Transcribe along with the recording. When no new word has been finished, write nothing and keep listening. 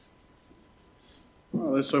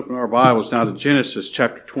Well, let's open our Bibles now to Genesis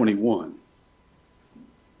chapter 21.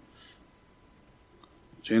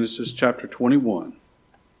 Genesis chapter 21.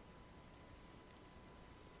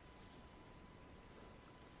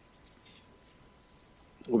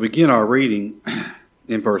 We'll begin our reading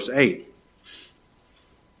in verse 8.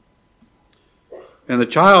 And the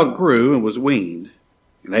child grew and was weaned,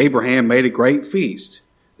 and Abraham made a great feast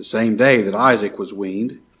the same day that Isaac was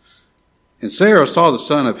weaned. And Sarah saw the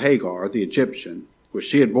son of Hagar, the Egyptian, which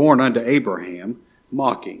she had borne unto Abraham,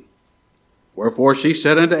 mocking. Wherefore she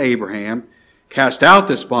said unto Abraham, Cast out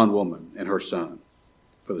this bondwoman and her son,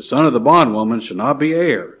 for the son of the bondwoman shall not be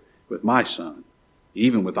heir with my son,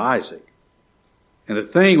 even with Isaac. And the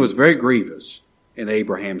thing was very grievous in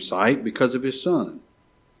Abraham's sight because of his son.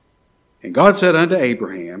 And God said unto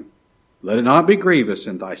Abraham, Let it not be grievous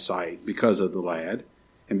in thy sight because of the lad,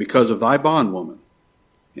 and because of thy bondwoman.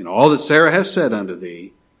 In all that Sarah hath said unto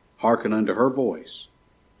thee, hearken unto her voice.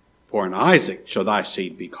 For in Isaac shall thy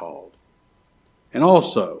seed be called. And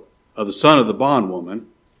also of the son of the bondwoman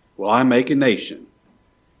will I make a nation,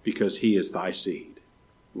 because he is thy seed.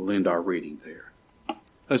 We'll end our reading there.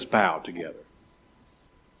 Let's bow together.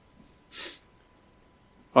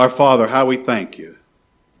 Our Father, how we thank you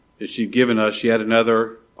that you've given us yet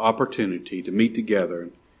another opportunity to meet together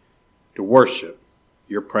and to worship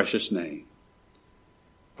your precious name.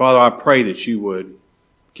 Father, I pray that you would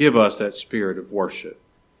give us that spirit of worship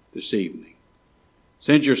this evening.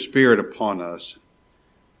 Send your spirit upon us.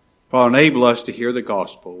 Father, enable us to hear the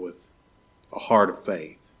gospel with a heart of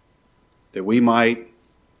faith, that we might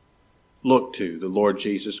look to the Lord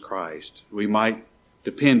Jesus Christ. We might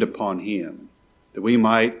depend upon him, that we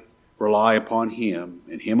might rely upon him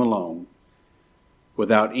and him alone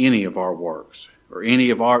without any of our works or any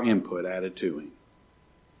of our input added to him.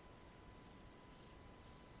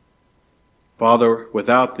 Father,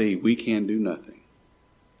 without thee, we can do nothing.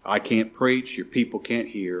 I can't preach, your people can't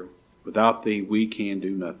hear. Without thee, we can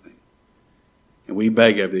do nothing. And we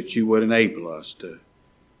beg of thee that you would enable us to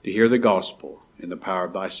hear the gospel in the power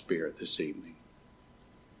of thy Spirit this evening.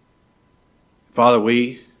 Father,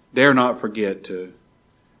 we dare not forget to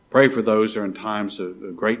pray for those who are in times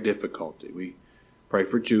of great difficulty. We pray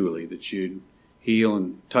for Julie, that you'd heal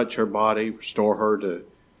and touch her body, restore her to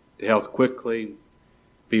health quickly.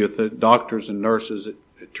 Be with the doctors and nurses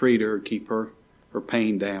that treat her, keep her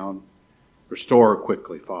pain down. Restore her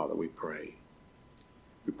quickly, Father, we pray.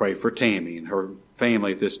 We pray for Tammy and her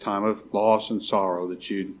family at this time of loss and sorrow, that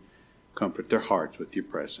you'd comfort their hearts with your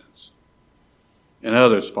presence. And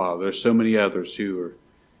others, Father, there's so many others who are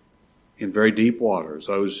in very deep waters,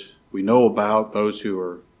 those we know about, those who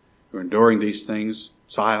are enduring these things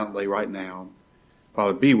silently right now.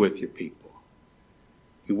 Father, be with your people.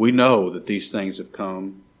 We know that these things have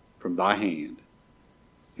come from thy hand.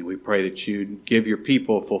 And we pray that you'd give your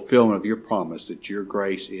people a fulfillment of your promise, that your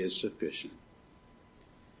grace is sufficient.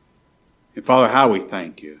 And Father, how we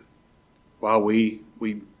thank you. While we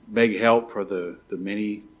beg help for the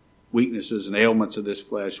many weaknesses and ailments of this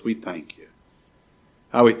flesh, we thank you.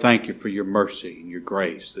 How we thank you for your mercy and your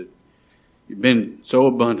grace that you've been so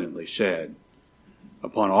abundantly shed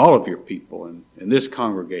upon all of your people and in this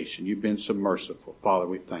congregation. You've been so merciful. Father,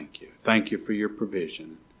 we thank you. Thank you for your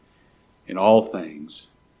provision in all things.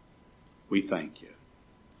 We thank you.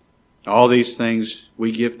 All these things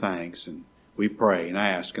we give thanks and we pray and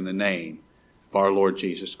ask in the name of our Lord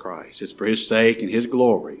Jesus Christ. It's for his sake and his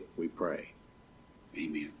glory we pray.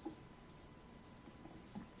 Amen.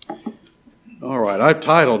 All right, I've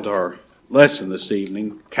titled our lesson this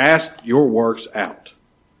evening, Cast Your Works Out.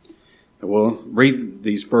 And we'll read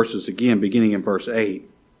these verses again, beginning in verse 8.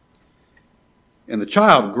 And the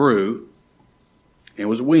child grew and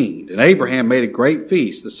was weaned. And Abraham made a great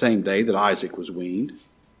feast the same day that Isaac was weaned.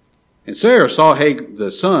 And Sarah saw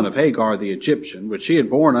the son of Hagar the Egyptian, which she had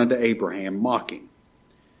borne unto Abraham, mocking.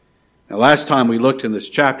 Now, last time we looked in this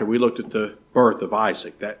chapter, we looked at the birth of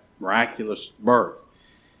Isaac, that miraculous birth.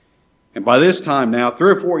 And by this time now,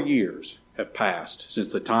 3 or 4 years have passed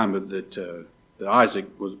since the time that Isaac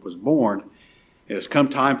was born. It has come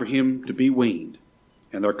time for him to be weaned.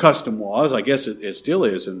 And their custom was, I guess it still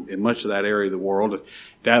is in much of that area of the world,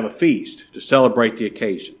 to have a feast to celebrate the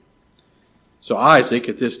occasion. So Isaac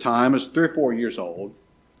at this time is 3 or 4 years old.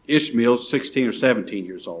 Ishmael's 16 or 17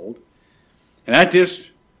 years old. And at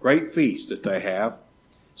this great feast that they have,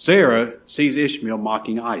 Sarah sees Ishmael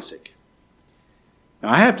mocking Isaac. Now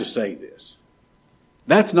I have to say this.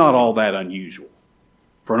 That's not all that unusual.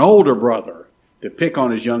 For an older brother to pick on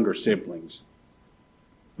his younger siblings,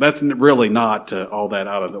 that's really not all that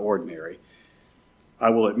out of the ordinary. I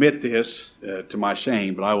will admit this to my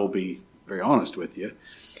shame, but I will be very honest with you.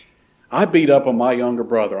 I beat up on my younger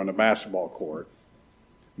brother on the basketball court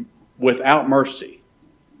without mercy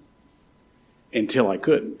until I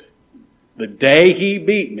couldn't. The day he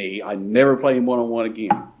beat me, I never played him one-on-one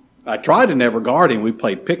again. I tried to never guard him. We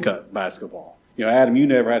played pickup basketball. Adam, you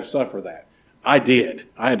never had to suffer that. I did.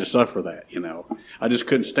 I had to suffer that, I just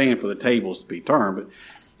couldn't stand for the tables to be turned.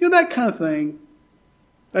 But, that kind of thing,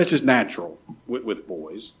 that's just natural with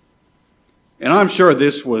boys. And I'm sure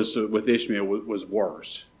this was, with Ishmael, was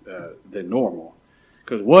worse than normal.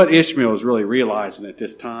 Because what Ishmael is really realizing at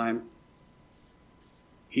this time,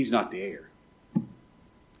 he's not the heir.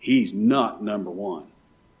 He's not number one.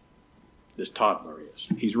 This toddler is.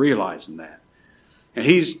 He's realizing that. And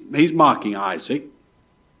he's mocking Isaac.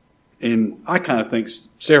 And I kind of think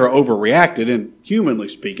Sarah overreacted, and humanly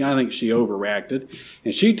speaking, I think she overreacted.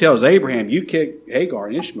 And she tells Abraham, you kick Hagar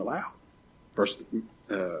and Ishmael out. Verse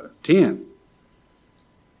 10.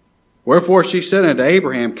 Wherefore she said unto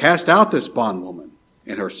Abraham, cast out this bondwoman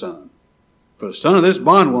and her son. For the son of this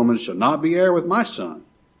bondwoman shall not be heir with my son,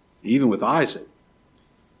 even with Isaac.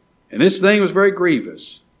 And this thing was very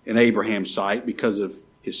grievous in Abraham's sight because of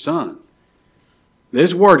his son.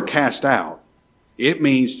 This word cast out, it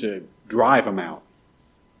means to drive them out.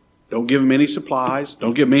 Don't give them any supplies.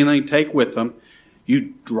 Don't give them anything to take with them.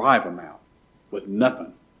 You drive them out with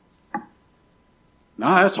nothing.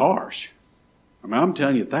 Now that's harsh. I'm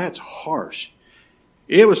telling you, that's harsh.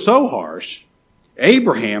 It was so harsh.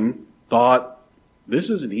 Abraham thought this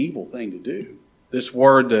is an evil thing to do. This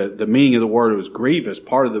word, the meaning of the word was grievous.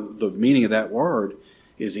 Part of the meaning of that word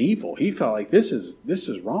is evil. He felt like this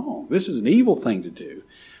is wrong. This is an evil thing to do.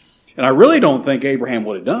 And I really don't think Abraham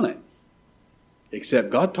would have done it, except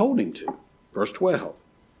God told him to. Verse 12.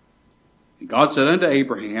 And God said unto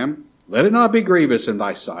Abraham, let it not be grievous in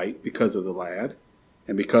thy sight because of the lad,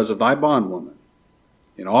 and because of thy bondwoman.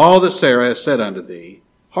 And all that Sarah has said unto thee,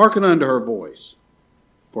 hearken unto her voice.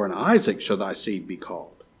 For in Isaac shall thy seed be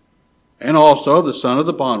called. And also of the son of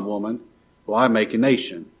the bondwoman will I make a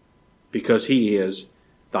nation, because he is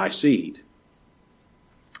thy seed.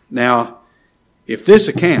 Now, if this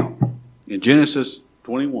account in Genesis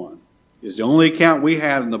 21 is the only account we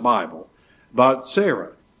had in the Bible about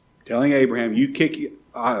Sarah telling Abraham, you kick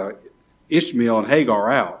Ishmael and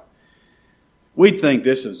Hagar out, we'd think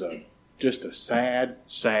this is just a sad,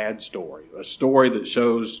 sad story. A story that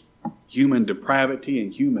shows human depravity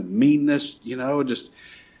and human meanness.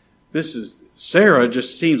 Sarah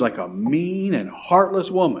just seems like a mean and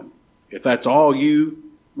heartless woman, if that's all you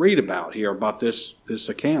read about here, about this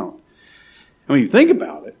account. And when you think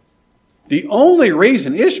about it, the only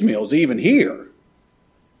reason Ishmael's even here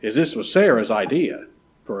is this was Sarah's idea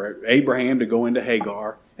for Abraham to go into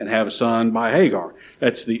Hagar and have a son by Hagar.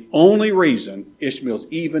 That's the only reason Ishmael's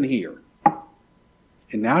even here.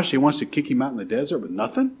 And now she wants to kick him out in the desert with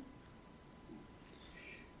nothing?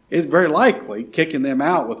 It's very likely kicking them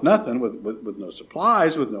out with nothing, with no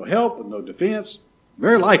supplies, with no help, with no defense.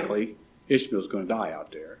 Very likely Ishmael's going to die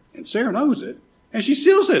out there. And Sarah knows it. And she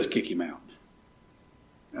still says kick him out.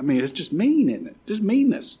 It's just mean, isn't it? Just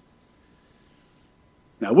meanness.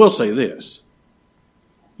 Now, we'll say this.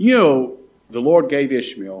 The Lord gave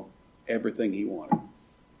Ishmael everything he wanted.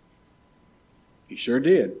 He sure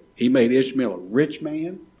did. He made Ishmael a rich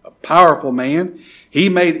man, a powerful man. He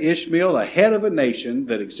made Ishmael the head of a nation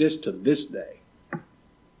that exists to this day.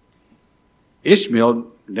 Ishmael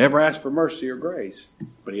never asked for mercy or grace,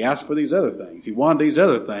 but he asked for these other things. He wanted these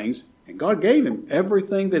other things, and God gave him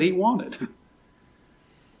everything that he wanted.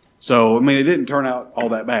 So, it didn't turn out all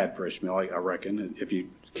that bad for Ishmael, I reckon, if you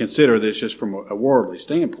consider this just from a worldly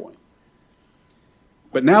standpoint.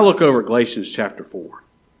 But now look over at Galatians chapter 4.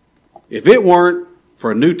 If it weren't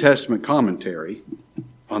for a New Testament commentary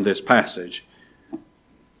on this passage,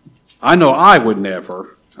 I know I would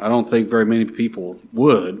never, I don't think very many people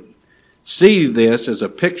would, see this as a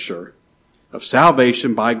picture of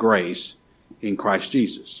salvation by grace in Christ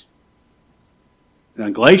Jesus. Now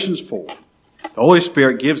in Galatians 4, the Holy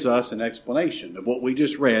Spirit gives us an explanation of what we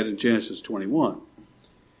just read in Genesis 21.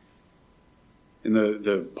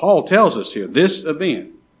 And Paul tells us here, this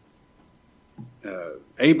event,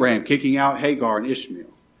 Abraham kicking out Hagar and Ishmael,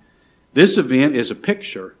 this event is a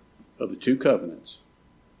picture of the two covenants,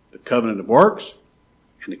 the covenant of works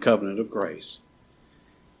and the covenant of grace.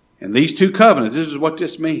 And these two covenants, this is what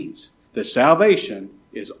this means, that salvation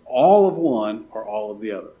is all of one or all of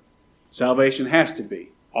the other. Salvation has to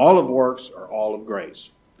be all of works or all of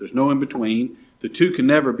grace. There's no in between. The two can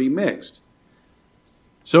never be mixed.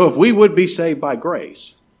 So if we would be saved by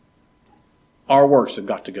grace, our works have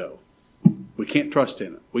got to go. We can't trust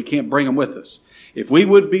in it. We can't bring them with us. If we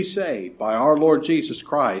would be saved by our Lord Jesus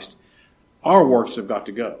Christ, our works have got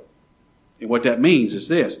to go. And what that means is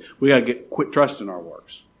this. We got to quit trusting our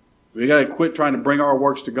works. We got to quit trying to bring our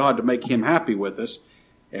works to God to make Him happy with us.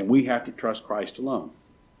 And we have to trust Christ alone.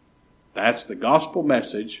 That's the gospel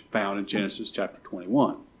message found in Genesis chapter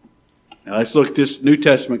 21. Now let's look at this New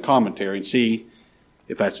Testament commentary and see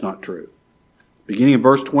if that's not true. Beginning in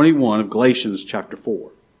verse 21 of Galatians chapter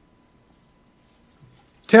 4.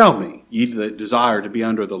 Tell me, ye that desire to be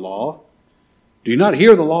under the law, do you not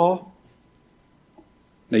hear the law?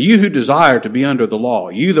 Now you who desire to be under the law,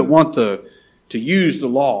 you that want to use the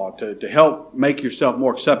law to help make yourself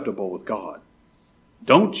more acceptable with God,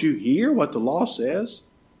 don't you hear what the law says?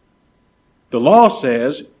 The law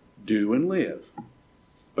says, do and live.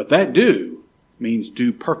 But that do means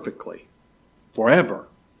do perfectly, forever.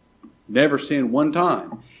 Never sin one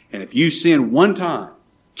time. And if you sin one time,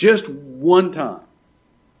 just one time,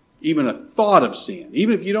 even a thought of sin,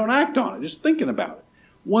 even if you don't act on it, just thinking about it,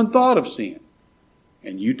 one thought of sin,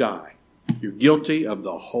 and you die. You're guilty of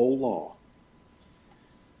the whole law.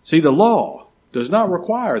 See, the law does not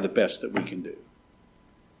require the best that we can do.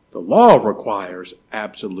 The law requires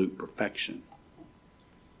absolute perfection.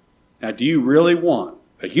 Now, do you really want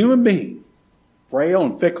a human being, frail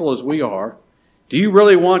and fickle as we are, do you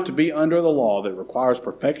really want to be under the law that requires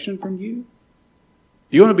perfection from you?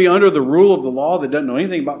 Do you want to be under the rule of the law that doesn't know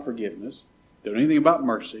anything about forgiveness, doesn't know anything about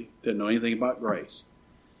mercy, doesn't know anything about grace?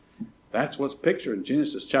 That's what's pictured in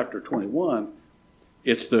Genesis chapter 21.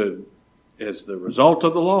 It's the result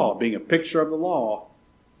of the law, being a picture of the law.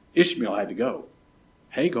 Ishmael had to go.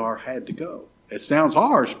 Hagar had to go. It sounds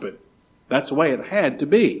harsh, but that's the way it had to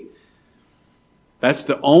be. That's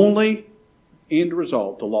the only end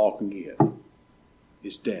result the law can give,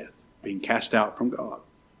 is death, being cast out from God.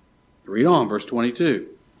 Read on, verse 22.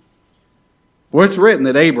 For it's written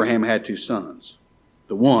that Abraham had two sons,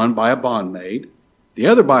 the one by a bondmaid, the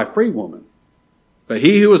other by a free woman. But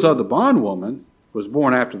he who was of the bondwoman was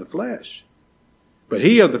born after the flesh. But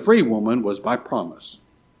he of the free woman was by promise,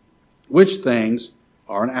 which things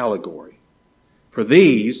are an allegory. For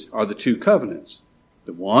these are the two covenants,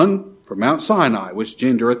 the one from Mount Sinai, which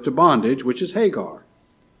gendereth to bondage, which is Hagar.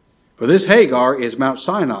 For this Hagar is Mount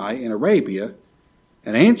Sinai in Arabia,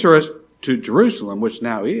 and answereth to Jerusalem, which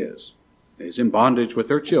now is in bondage with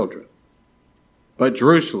her children. But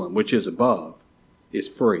Jerusalem, which is above, is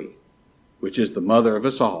free, which is the mother of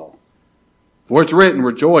us all. For it's written,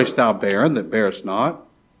 rejoice, thou barren that bearest not.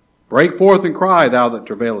 Break forth and cry, thou that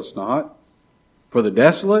travailest not. For the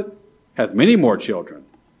desolate hath many more children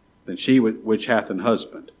than she which hath an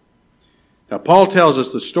husband. Now, Paul tells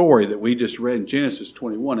us the story that we just read in Genesis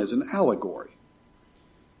 21 is an allegory.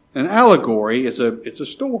 An allegory is a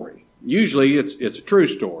story. Usually it's a true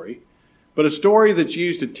story, but a story that's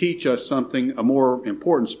used to teach us something, a more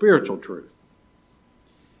important spiritual truth.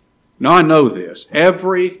 Now, I know this.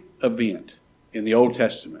 Every event in the Old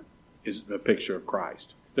Testament is a picture of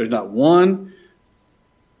Christ. There's not one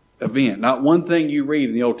event, not one thing you read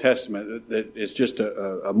in the Old Testament that is just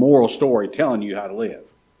a moral story telling you how to live.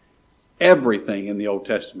 Everything in the Old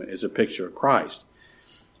Testament is a picture of Christ.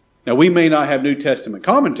 Now, we may not have New Testament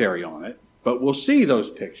commentary on it, but we'll see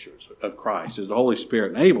those pictures of Christ as the Holy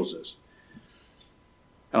Spirit enables us.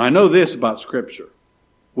 And I know this about Scripture.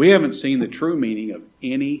 We haven't seen the true meaning of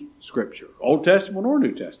any Scripture, Old Testament or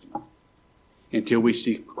New Testament, until we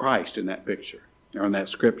see Christ in that picture, or in that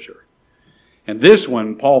Scripture. And this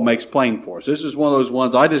one, Paul makes plain for us. This is one of those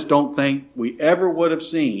ones I just don't think we ever would have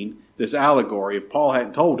seen this allegory if Paul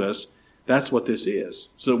hadn't told us that's what this is,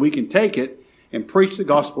 so that we can take it and preach the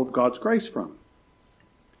gospel of God's grace from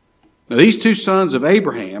it. Now, these two sons of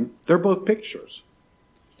Abraham, they're both pictures.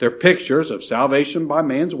 They're pictures of salvation by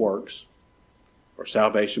man's works or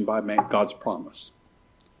salvation by God's promise.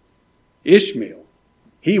 Ishmael,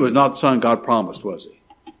 he was not the son God promised, was he?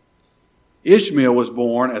 Ishmael was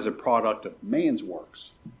born as a product of man's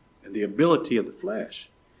works and the ability of the flesh.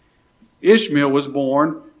 Ishmael was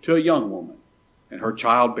born to a young woman in her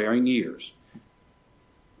childbearing years.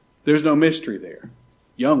 There's no mystery there.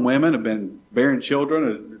 Young women have been bearing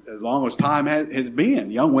children as long as time has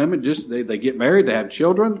been. Young women just they get married, they have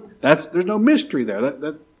children. There's no mystery there.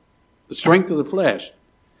 That the strength of the flesh.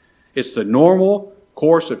 It's the normal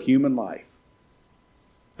course of human life.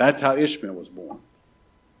 That's how Ishmael was born.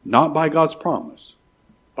 Not by God's promise,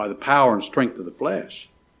 by the power and strength of the flesh.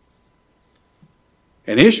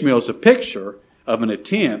 And Ishmael is a picture of an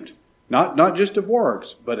attempt, not just of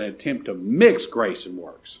works, but an attempt to mix grace and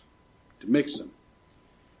works. To mix them.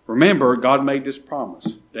 Remember, God made this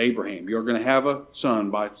promise to Abraham. You're going to have a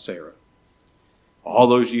son by Sarah. All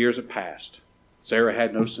those years have passed. Sarah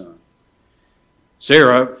had no son.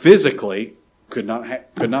 Sarah physically could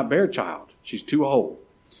not bear a child. She's too old.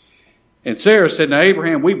 And Sarah said, now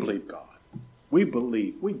Abraham, we believe God. We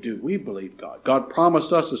believe God. God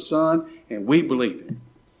promised us a son, and we believe him.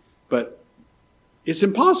 But it's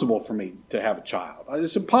impossible for me to have a child.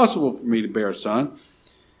 It's impossible for me to bear a son.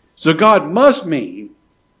 So God must mean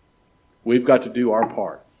we've got to do our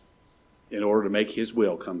part in order to make his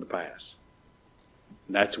will come to pass.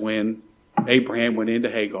 And that's when Abraham went into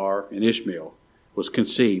Hagar and Ishmael was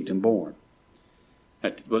conceived and born.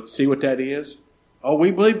 But see what that is? Oh,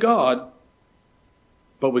 we believe God,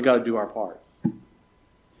 but we got to do our part.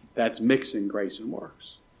 That's mixing grace and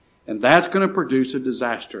works. And that's going to produce a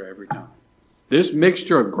disaster every time. This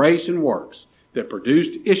mixture of grace and works that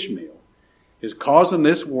produced Ishmael is causing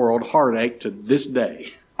this world heartache to this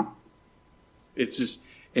day. It's just,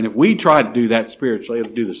 and if we try to do that spiritually,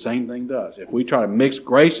 it'll do the same thing to us. If we try to mix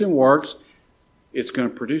grace and works, it's going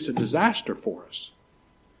to produce a disaster for us.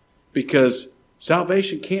 Because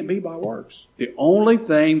salvation can't be by works. The only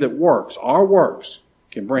thing that works, our works,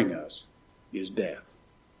 can bring us is death.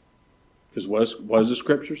 Because what does the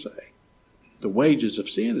Scripture say? The wages of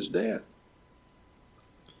sin is death.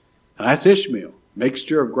 Now that's Ishmael,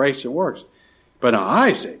 mixture of grace and works. But now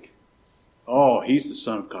Isaac, he's the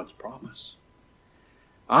son of God's promise.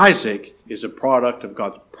 Isaac is a product of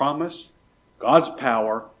God's promise, God's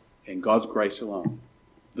power, and God's grace alone.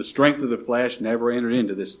 The strength of the flesh never entered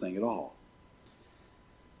into this thing at all.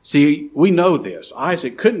 See, we know this.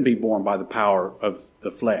 Isaac couldn't be born by the power of the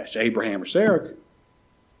flesh. Abraham or Sarah,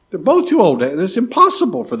 they're both too old. It's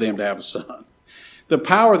impossible for them to have a son. The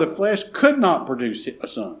power of the flesh could not produce a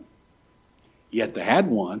son. Yet they had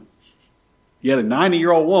one. Yet a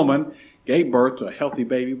 90-year-old woman gave birth to a healthy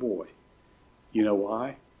baby boy. You know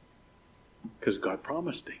why? Because God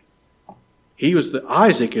promised him.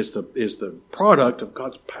 Isaac is the product of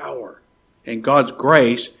God's power and God's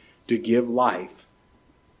grace to give life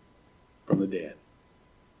from the dead.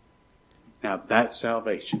 Now that's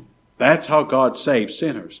salvation. That's how God saves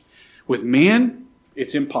sinners. With men,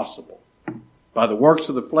 it's impossible. By the works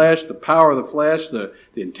of the flesh, the power of the flesh, the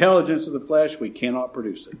intelligence of the flesh, we cannot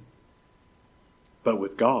produce it. But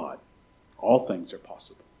with God, all things are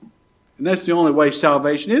possible. And that's the only way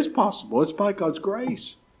salvation is possible. It's by God's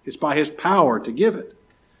grace. It's by his power to give it.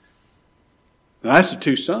 Now that's the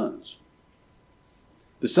two sons.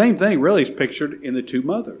 The same thing really is pictured in the two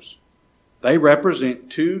mothers. They represent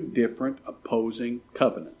two different opposing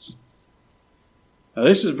covenants. Now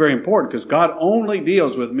this is very important because God only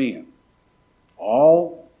deals with men.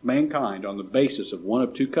 All mankind on the basis of one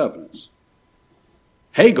of two covenants.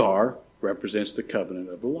 Hagar represents the covenant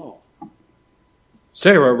of the law.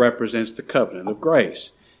 Sarah represents the covenant of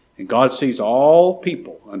grace. And God sees all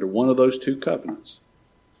people under one of those two covenants.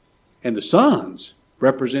 And the sons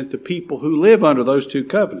represent the people who live under those two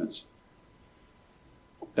covenants.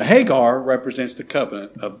 The Hagar represents the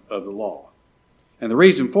covenant of the law. And the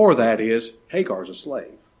reason for that is Hagar's a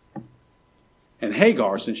slave. And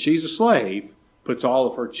Hagar, since she's a slave, puts all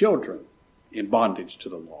of her children in bondage to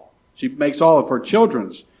the law. She makes all of her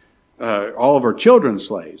children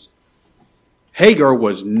slaves. Hagar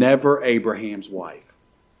was never Abraham's wife.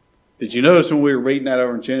 Did you notice when we were reading that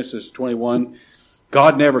over in Genesis 21,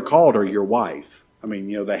 God never called her your wife. I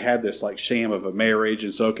mean, they had this like sham of a marriage,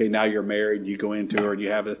 and so okay, now you're married, you go into her and you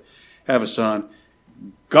have a son.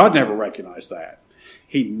 God never recognized that.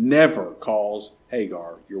 He never calls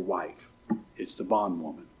Hagar your wife. It's the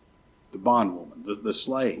bondwoman, the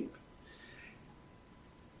slave.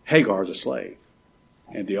 Hagar's a slave.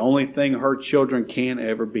 And the only thing her children can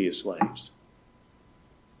ever be is slaves.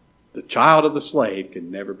 The child of the slave can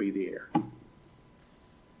never be the heir.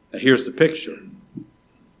 Now here's the picture.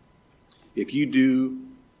 If you do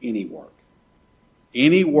any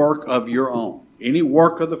work of your own, any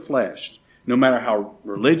work of the flesh, no matter how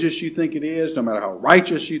religious you think it is, no matter how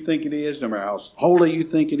righteous you think it is, no matter how holy you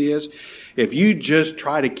think it is, if you just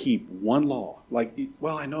try to keep one law, like,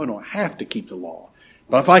 well, I know I don't have to keep the law,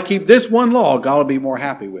 but if I keep this one law, God will be more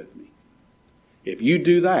happy with me. If you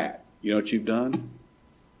do that, you know what you've done?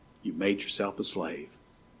 You made yourself a slave.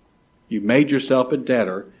 You made yourself a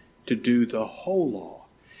debtor to do the whole law.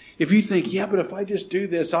 If you think, yeah, but if I just do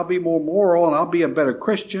this, I'll be more moral and I'll be a better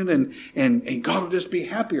Christian and God will just be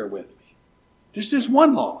happier with me. Just this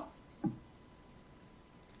one law.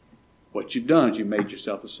 What you've done is you made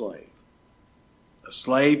yourself a slave. A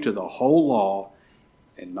slave to the whole law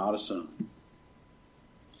and not a son.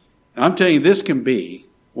 And I'm telling you, this can be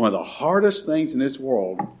one of the hardest things in this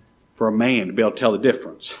world for a man to be able to tell the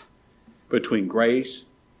difference between grace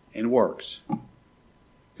and works.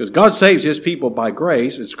 Because God saves his people by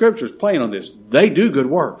grace, and Scripture is plain on this. They do good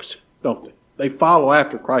works, don't they? They follow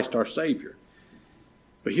after Christ our Savior.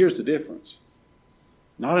 But here's the difference.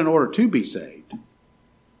 Not in order to be saved.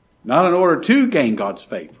 Not in order to gain God's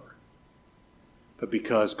favor. But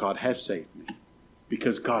because God has saved me.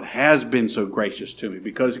 Because God has been so gracious to me.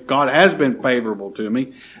 Because God has been favorable to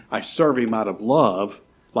me. I serve Him out of love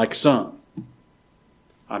like a son.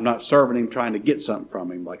 I'm not serving Him trying to get something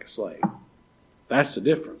from Him like a slave. That's the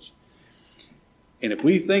difference. And if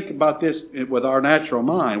we think about this with our natural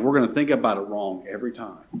mind, we're going to think about it wrong every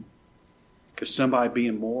time. Because somebody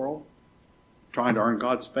being moral, trying to earn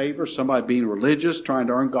God's favor, somebody being religious, trying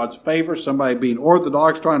to earn God's favor, somebody being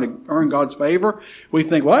orthodox, trying to earn God's favor, we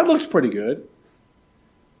think, well, that looks pretty good.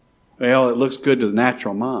 Well, it looks good to the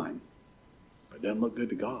natural mind, but it doesn't look good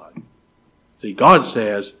to God. See, God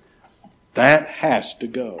says that has to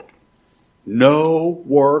go. No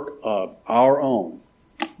work of our own,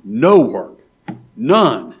 no work,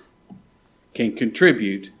 none can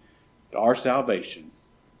contribute to our salvation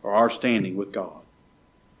or our standing with God.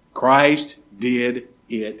 Christ did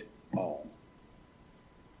it all.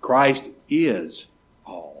 Christ is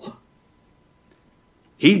all.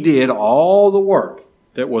 He did all the work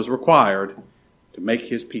that was required to make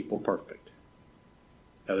His people perfect.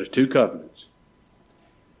 Now there's two covenants.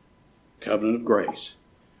 Covenant of grace.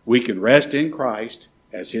 We can rest in Christ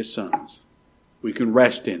as His sons. We can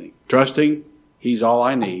rest in Him, trusting He's all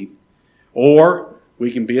I need. Or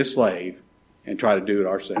we can be a slave and try to do it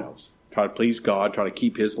ourselves. Try to please God, try to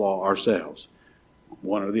keep His law ourselves.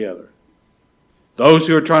 One or the other. Those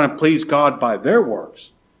who are trying to please God by their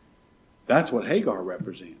works, that's what Hagar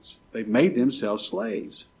represents. They've made themselves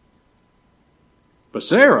slaves. But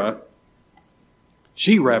Sarah,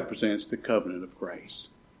 she represents the covenant of grace.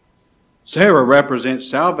 Sarah represents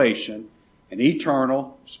salvation and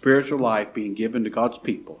eternal spiritual life being given to God's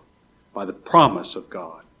people by the promise of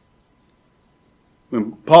God.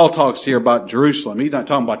 When Paul talks here about Jerusalem, he's not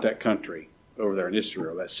talking about that country over there in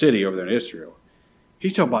Israel, that city over there in Israel.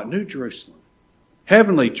 He's talking about New Jerusalem,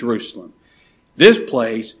 heavenly Jerusalem. This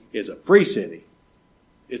place is a free city.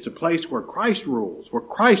 It's a place where Christ rules, where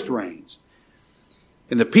Christ reigns.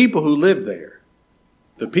 And the people who live there,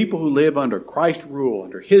 the people who live under Christ's rule,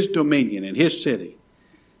 under His dominion in His city,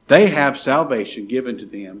 they have salvation given to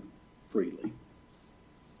them freely.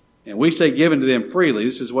 And we say given to them freely,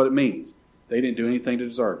 this is what it means. They didn't do anything to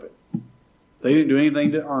deserve it. They didn't do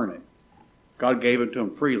anything to earn it. God gave it to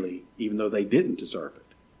them freely, even though they didn't deserve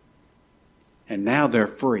it. And now they're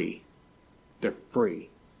free. They're free.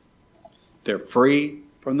 They're free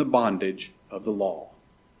from the bondage of the law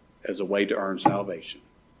as a way to earn salvation.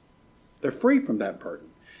 They're free from that burden.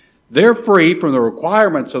 They're free from the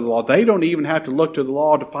requirements of the law. They don't even have to look to the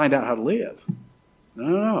law to find out how to live.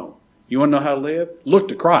 No. You want to know how to live? Look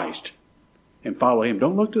to Christ and follow Him.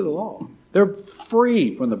 Don't look to the law. They're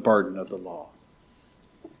free from the burden of the law.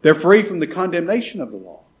 They're free from the condemnation of the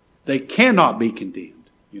law. They cannot be condemned.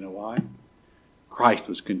 You know why? Christ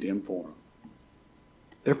was condemned for them.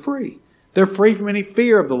 They're free. They're free from any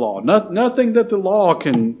fear of the law. Nothing that the law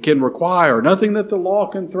can require. Nothing that the law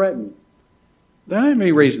can threaten. There ain't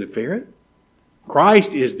any reason to fear it.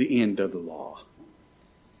 Christ is the end of the law.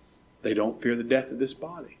 They don't fear the death of this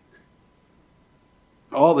body.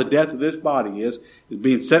 All the death of this body is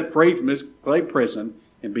being set free from this clay prison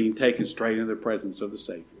and being taken straight into the presence of the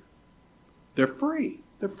Savior. They're free.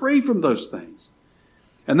 They're free from those things.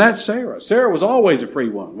 And that's Sarah. Sarah was always a free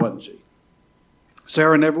one, wasn't she?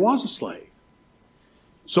 Sarah never was a slave.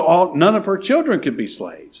 So none of her children could be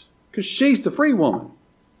slaves because she's the free woman.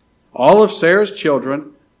 All of Sarah's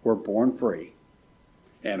children were born free.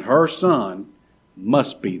 And her son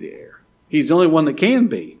must be the heir. He's the only one that can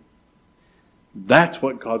be. That's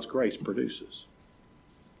what God's grace produces.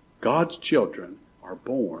 God's children are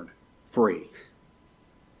born free.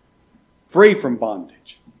 Free from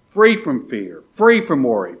bondage. Free from fear. Free from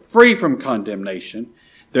worry. Free from condemnation.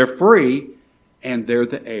 They're free and they're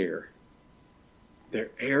the heir.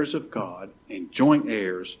 They're heirs of God and joint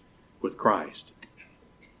heirs with Christ.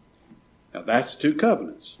 Now that's two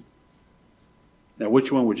covenants. Now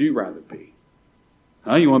which one would you rather be?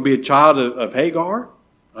 You want to be a child of Hagar?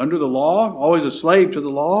 Under the law? Always a slave to the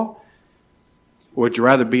law? Or would you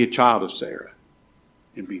rather be a child of Sarah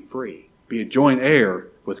and be free? Be a joint heir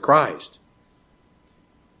with Christ?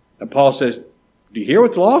 And Paul says, do you hear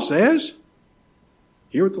what the law says?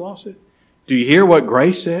 Hear what the law says? Do you hear what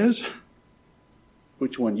grace says?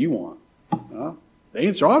 Which one you want? The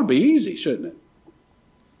answer ought to be easy, shouldn't it?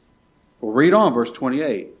 Well, read on, verse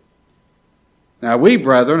 28. Now we,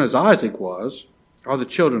 brethren, as Isaac was, are the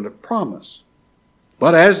children of promise.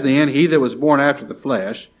 But as then he that was born after the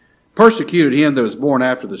flesh persecuted him that was born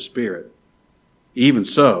after the Spirit, even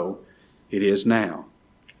so it is now.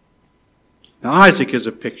 Now Isaac is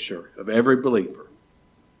a picture of every believer.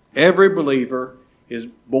 Every believer is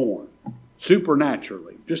born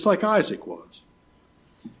supernaturally, just like Isaac was.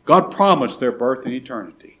 God promised their birth in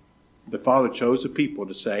eternity. The Father chose a people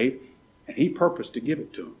to save, and He purposed to give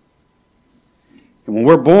it to them. And when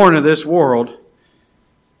we're born in this world,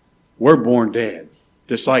 we're born dead.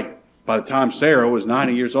 Just like by the time Sarah was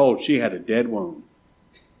 90 years old, she had a dead womb.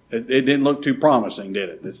 It didn't look too promising, did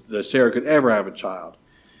it? That Sarah could ever have a child.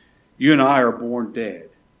 You and I are born dead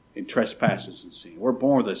in trespasses and sin. We're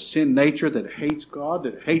born with a sin nature that hates God,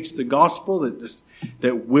 that hates the gospel,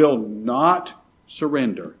 that will not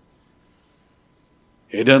surrender.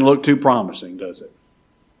 It doesn't look too promising, does it?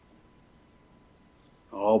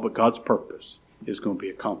 Oh, but God's purpose is going to be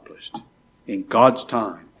accomplished. In God's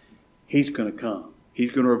time, He's going to come.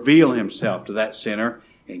 He's going to reveal Himself to that sinner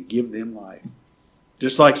and give them life.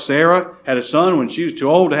 Just like Sarah had a son when she was too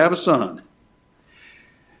old to have a son.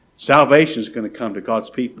 Salvation is going to come to God's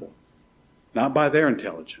people. Not by their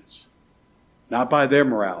intelligence. Not by their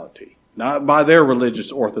morality. Not by their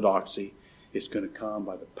religious orthodoxy. It's going to come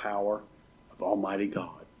by the power of Almighty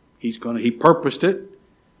God. He purposed it,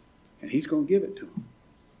 and He's going to give it to them.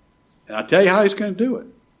 And I'll tell you how He's going to do it.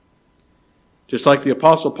 Just like the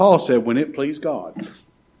Apostle Paul said, when it pleased God.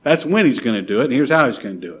 That's when He's going to do it, and here's how He's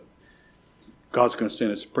going to do it. God's going to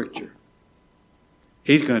send us a preacher.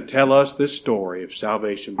 He's going to tell us this story of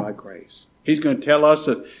salvation by grace. He's going to tell us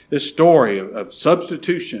this story of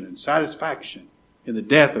substitution and satisfaction in the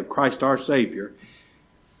death of Christ our Savior.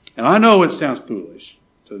 And I know it sounds foolish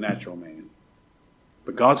to the natural man,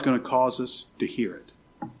 but God's going to cause us to hear it.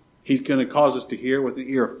 He's going to cause us to hear with an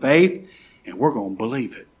ear of faith, and we're going to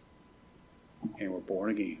believe it. And we're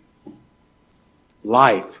born again.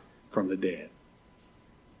 Life from the dead.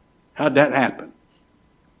 How'd that happen?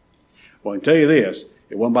 Well, I can tell you this.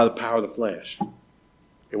 It wasn't by the power of the flesh.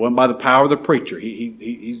 It wasn't by the power of the preacher.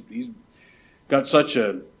 He's got such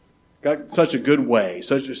a good way,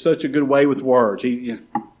 such a good way with words.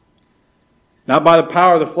 Not by the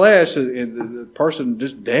power of the flesh, the person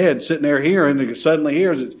just dead, sitting there hearing, and suddenly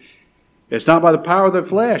hears it. It's not by the power of their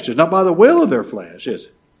flesh. It's not by the will of their flesh, is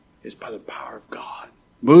it? It's by the power of God,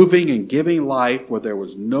 moving and giving life where there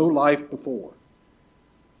was no life before.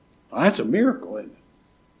 Well, that's a miracle, isn't it?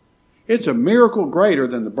 It's a miracle greater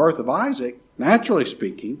than the birth of Isaac, naturally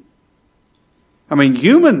speaking. I mean,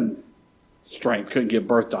 human strength couldn't give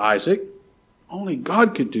birth to Isaac. Only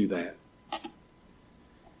God could do that.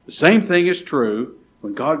 The same thing is true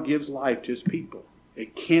when God gives life to His people.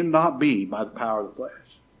 It cannot be by the power of the flesh.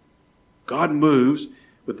 God moves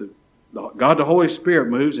God the Holy Spirit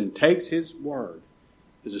moves and takes His word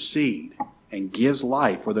as a seed and gives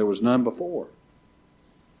life where there was none before.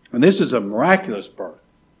 And this is a miraculous birth.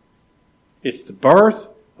 It's the birth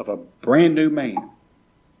of a brand new man,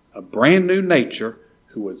 a brand new nature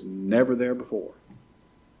who was never there before.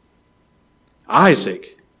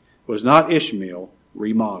 Isaac was not Ishmael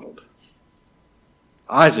remodeled.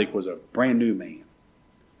 Isaac was a brand new man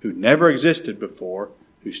who never existed before,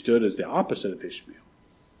 who stood as the opposite of Ishmael.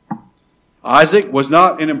 Isaac was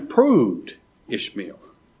not an improved Ishmael.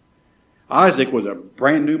 Isaac was a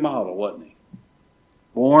brand new model, wasn't he?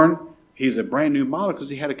 He's a brand new model because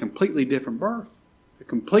he had a completely different birth, a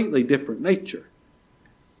completely different nature.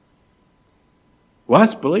 Well,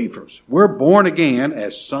 that's believers. We're born again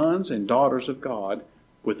as sons and daughters of God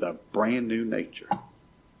with a brand new nature.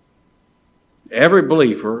 Every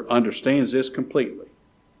believer understands this completely.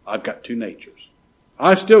 I've got two natures.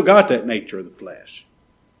 I've still got that nature of the flesh.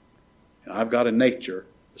 And I've got a nature,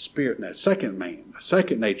 a spirit, and a second man, a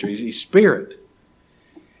second nature. He's spirit.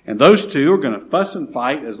 And those two are going to fuss and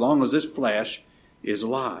fight as long as this flesh is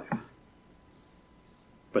alive.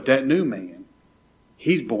 But that new man,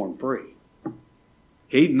 he's born free.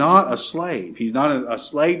 He's not a slave. He's not a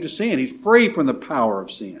slave to sin. He's free from the power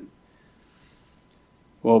of sin.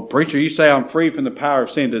 Well, preacher, you say I'm free from the power of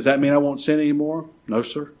sin. Does that mean I won't sin anymore? No,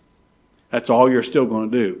 sir. That's all you're still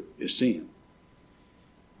going to do is sin.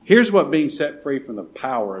 Here's what being set free from the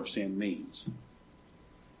power of sin means.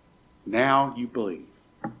 Now you believe.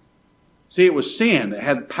 See, it was sin that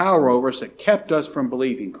had power over us, that kept us from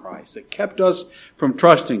believing Christ, that kept us from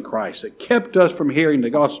trusting Christ, that kept us from hearing the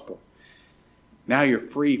gospel. Now you're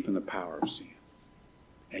free from the power of sin.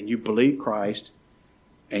 And you believe Christ,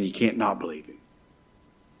 and you can't not believe Him.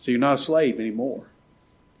 So you're not a slave anymore.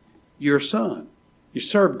 You're a son. You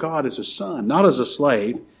serve God as a son, not as a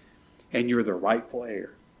slave, and you're the rightful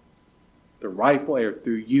heir. The rightful heir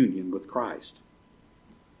through union with Christ.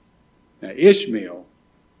 Now Ishmael,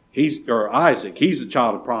 Isaac, he's the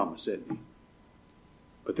child of promise, isn't he?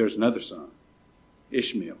 But there's another son,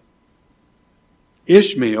 Ishmael.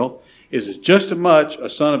 Ishmael is just as much a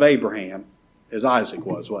son of Abraham as Isaac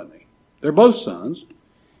was, wasn't he? They're both sons.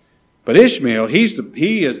 But Ishmael,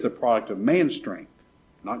 he is the product of man's strength,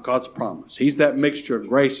 not God's promise. He's that mixture of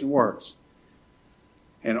grace and works.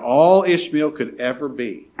 And all Ishmael could ever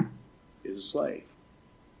be is a slave.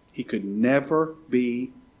 He could never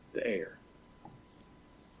be the heir.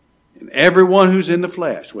 And everyone who's in the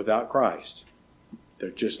flesh without Christ, they're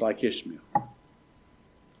just like Ishmael.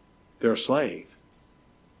 They're a slave.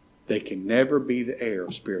 They can never be the heir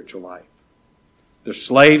of spiritual life. They're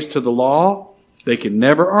slaves to the law. They can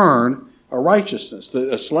never earn a righteousness.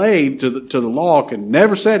 A slave to the law can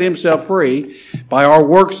never set himself free by our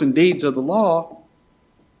works and deeds of the law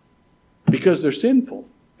because they're sinful.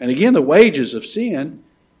 And again, the wages of sin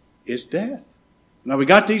is death. Now we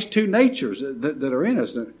got these two natures that are in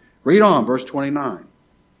us. Read on, verse 29.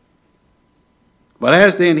 But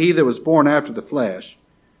as then he that was born after the flesh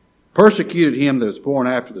persecuted him that was born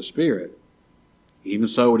after the Spirit, even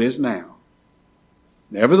so it is now.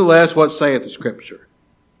 Nevertheless, what saith the Scripture?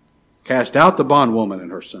 Cast out the bondwoman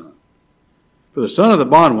and her son. For the son of the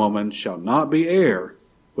bondwoman shall not be heir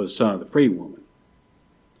with the son of the free woman.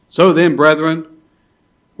 So then, brethren,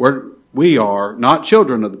 we are not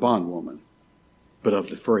children of the bondwoman, but of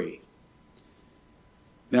the free.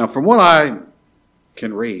 Now, from what I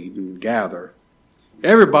can read and gather,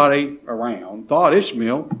 everybody around thought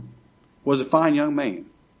Ishmael was a fine young man.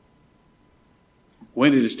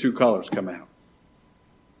 When did his true colors come out?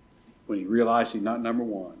 When he realized he's not number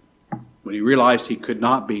one. When he realized he could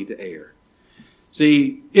not be the heir.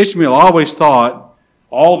 See, Ishmael always thought,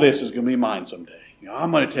 all this is going to be mine someday.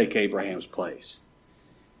 I'm going to take Abraham's place.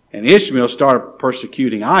 And Ishmael started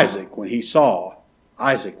persecuting Isaac when he saw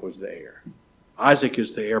Isaac was the heir. Isaac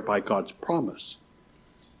is the heir by God's promise.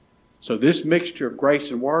 So this mixture of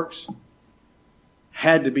grace and works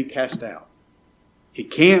had to be cast out. He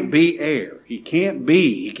can't be heir. He can't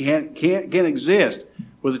exist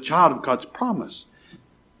with a child of God's promise.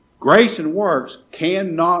 Grace and works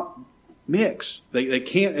cannot mix. They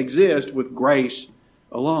can't exist with grace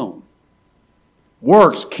alone.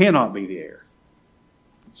 Works cannot be the heir.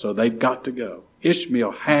 So they've got to go.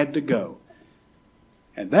 Ishmael had to go.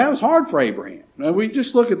 And that was hard for Abraham. Now we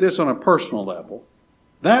just look at this on a personal level.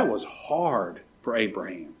 That was hard for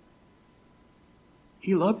Abraham.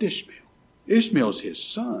 He loved Ishmael. Ishmael's his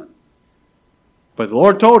son. But the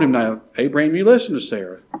Lord told him, now, Abraham, you listen to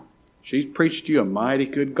Sarah. She's preached you a mighty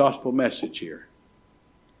good gospel message here.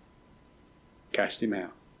 Cast him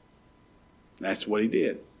out. That's what he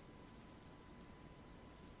did.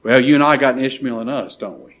 Well, you and I got an Ishmael in us,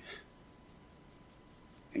 don't we?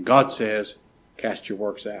 And God says, cast your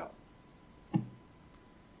works out.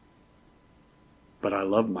 But I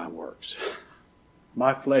love my works.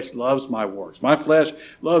 My flesh loves my works. My flesh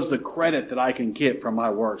loves the credit that I can get from my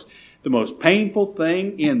works. The most painful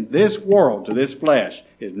thing in this world to this flesh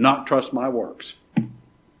is not trust my works.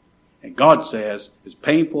 And God says, as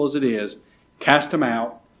painful as it is, cast them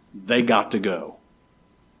out. They got to go.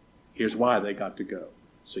 Here's why they got to go.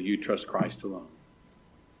 So you trust Christ alone.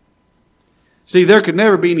 See, there could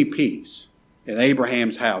never be any peace in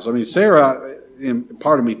Abraham's house. I mean, Sarah,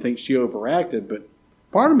 part of me thinks she overacted, but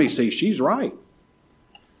part of me sees she's right.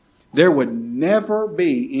 There would never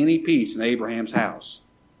be any peace in Abraham's house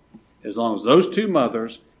as long as those two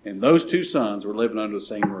mothers and those two sons were living under the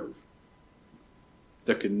same roof.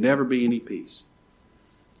 There could never be any peace.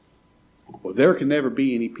 Well, there can never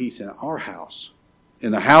be any peace in our house,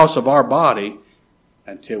 in the house of our body,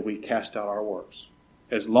 until we cast out our works.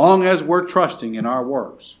 As long as we're trusting in our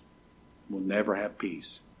works, we'll never have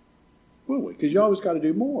peace. Will we? Because you always got to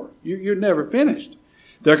do more. You're never finished.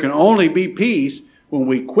 There can only be peace when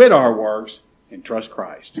we quit our works and trust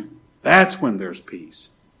Christ. That's when there's peace.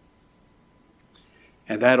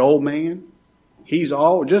 And that old man, he's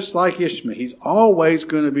all just like Ishmael. He's always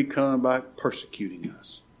going to be coming by persecuting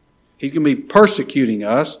us. He's going to be persecuting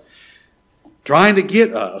us, trying to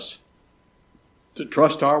get us to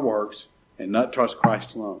trust our works and not trust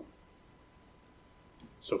Christ alone.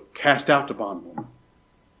 So cast out the bondwoman.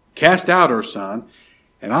 Cast out her son.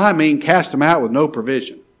 And I mean cast him out with no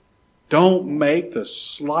provision. Don't make the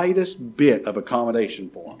slightest bit of accommodation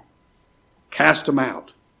for him. Cast them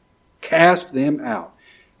out. Cast them out.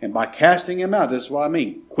 And by casting him out, this is what I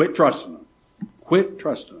mean. Quit trusting them. Quit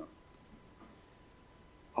trusting them.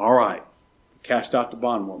 All right. Cast out the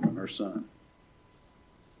bondwoman, her son.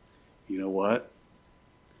 You know what?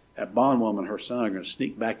 That bondwoman and her son are going to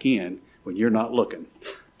sneak back in when you're not looking.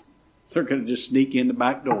 They're going to just sneak in the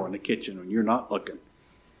back door in the kitchen when you're not looking.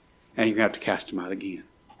 And you're going to have to cast them out again.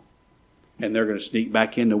 And they're going to sneak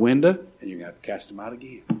back in the window, and you're going to have to cast them out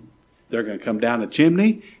again. They're going to come down the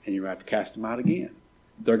chimney, and you're going to have to cast them out again.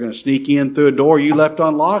 They're going to sneak in through a door you left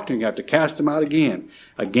unlocked, and you have to cast them out again.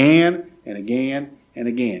 Again and again and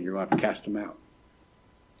again. You're going to have to cast them out.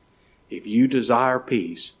 If you desire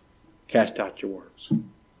peace, cast out your works.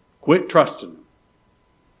 Quit trusting them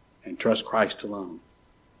and trust Christ alone.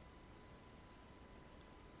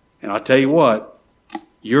 And I'll tell you what,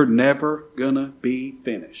 you're never going to be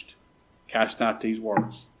finished casting out these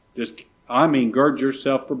works. Gird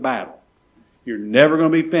yourself for battle. You're never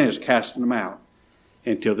going to be finished casting them out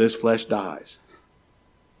until this flesh dies.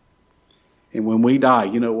 And when we die,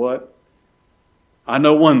 you know what? I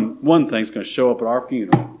know one thing's going to show up at our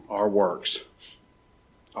funeral. Our works.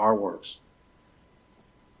 Our works.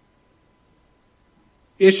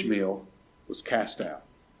 Ishmael was cast out.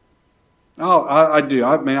 Oh, I do.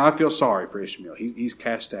 I feel sorry for Ishmael. He's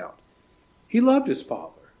cast out. He loved his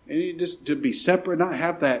father. And just to be separate, not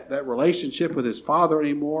have that relationship with his father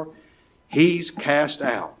anymore, he's cast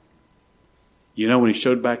out. You know when he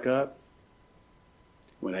showed back up?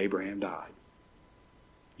 When Abraham died.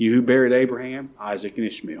 You who buried Abraham? Isaac and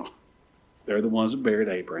Ishmael. They're the ones that buried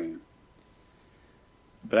Abraham.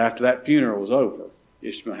 But after that funeral was over,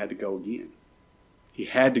 Ishmael had to go again. He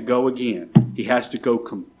had to go again. He has to go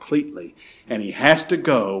completely. And he has to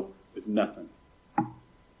go with nothing.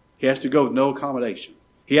 He has to go with no accommodation.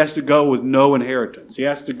 He has to go with no inheritance. He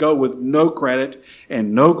has to go with no credit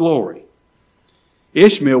and no glory.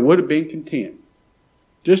 Ishmael would have been content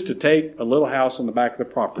just to take a little house on the back of the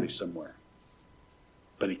property somewhere.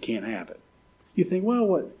 But he can't have it. You think, well,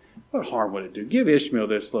 what harm would it do? Give Ishmael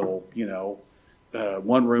this little,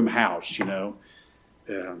 one-room house,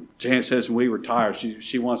 Janet says when we retire,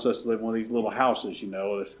 she wants us to live in one of these little houses, I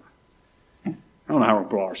don't know how we're going to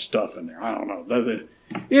put all our stuff in there. I don't know.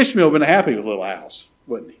 Ishmael would have been happy with a little house,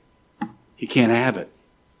 wouldn't he? He can't have it.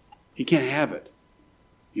 He can't have it.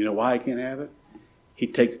 You know why he can't have it?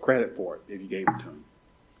 He'd take the credit for it if you gave it to him.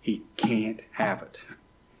 He can't have it.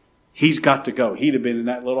 He's got to go. He'd have been in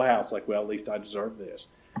that little house like, well, at least I deserve this.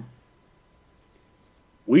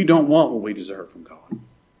 We don't want what we deserve from God.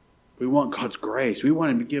 We want God's grace. We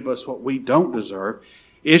want Him to give us what we don't deserve.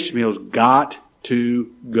 Ishmael's got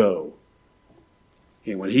to go.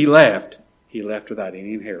 And when he left without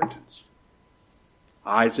any inheritance.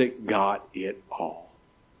 Isaac got it all.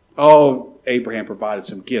 Oh, Abraham provided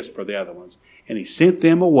some gifts for the other ones. And he sent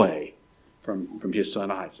them away from his son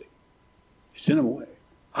Isaac. He sent them away.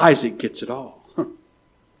 Isaac gets it all.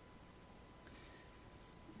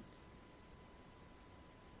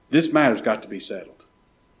 This matter's got to be settled.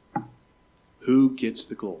 Who gets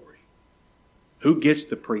the glory? Who gets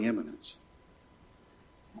the preeminence?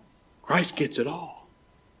 Christ gets it all.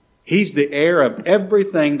 He's the heir of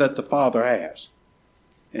everything that the Father has.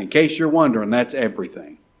 And in case you're wondering, that's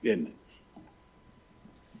everything, isn't it?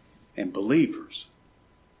 And believers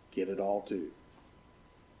get it all too.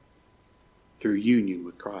 Through union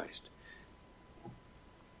with Christ.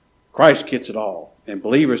 Christ gets it all. And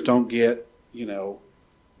believers don't get,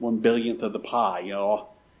 1/1000th of the pie,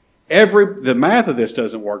 The math of this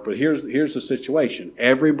doesn't work, but here's the situation.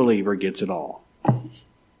 Every believer gets it all.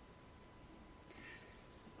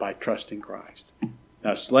 By trusting Christ.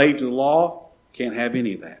 Now, slave to the law can't have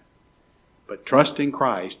any of that. But trusting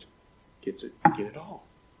Christ get it all.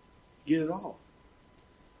 Get it all.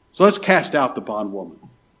 So let's cast out the bondwoman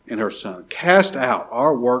and her son. Cast out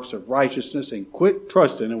our works of righteousness and quit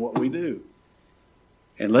trusting in what we do.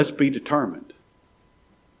 And let's be determined.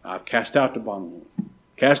 I've cast out the bondwoman.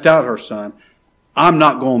 Cast out her son. I'm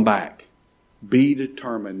not going back. Be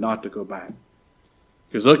determined not to go back.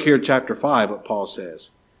 Because look here at chapter 5 what Paul says.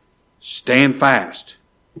 Stand fast.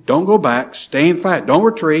 Don't go back. Stand fast. Don't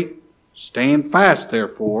retreat. Stand fast,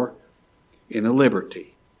 therefore, in the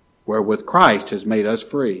liberty wherewith Christ has made us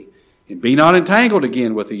free. And be not entangled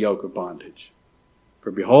again with the yoke of bondage.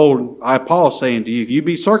 For behold, I, Paul, saying to you, if you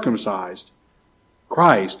be circumcised,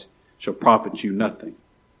 Christ shall profit you nothing.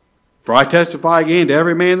 For I testify again to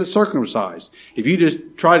every man that's circumcised. If you just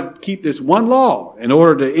try to keep this one law in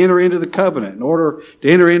order to enter into the covenant, in order to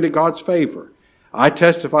enter into God's favor, I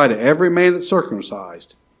testify to every man that's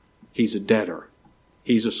circumcised, he's a debtor.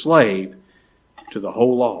 He's a slave to the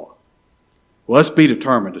whole law. Well, let's be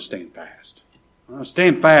determined to stand fast.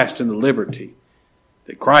 Stand fast in the liberty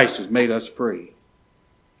that Christ has made us free.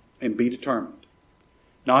 And be determined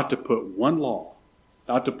not to put one law,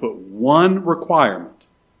 not to put one requirement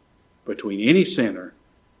between any sinner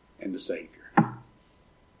and the Savior.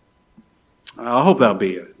 I hope that'll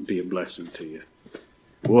be a blessing to you.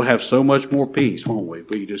 We'll have so much more peace, won't we, if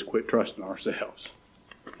we just quit trusting ourselves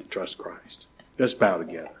and trust Christ. Let's bow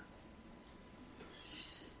together.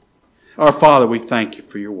 Our Father, we thank you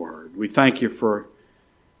for your word. We thank you for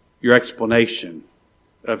your explanation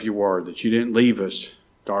of your word, that you didn't leave us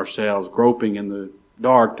to ourselves groping in the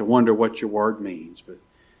dark to wonder what your word means. But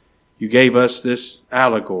you gave us this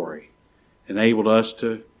allegory, enabled us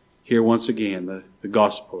to hear once again the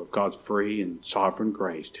gospel of God's free and sovereign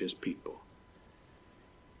grace to his people.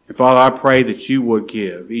 And Father, I pray that you would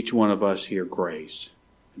give each one of us here grace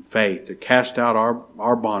and faith to cast out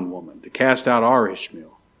our bondwoman, to cast out our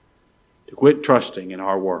Ishmael, to quit trusting in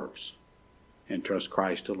our works and trust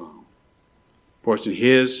Christ alone. For it's in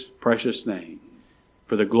his precious name,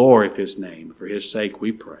 for the glory of his name, for his sake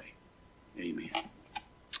we pray. Amen.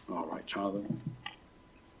 All right, Jonathan.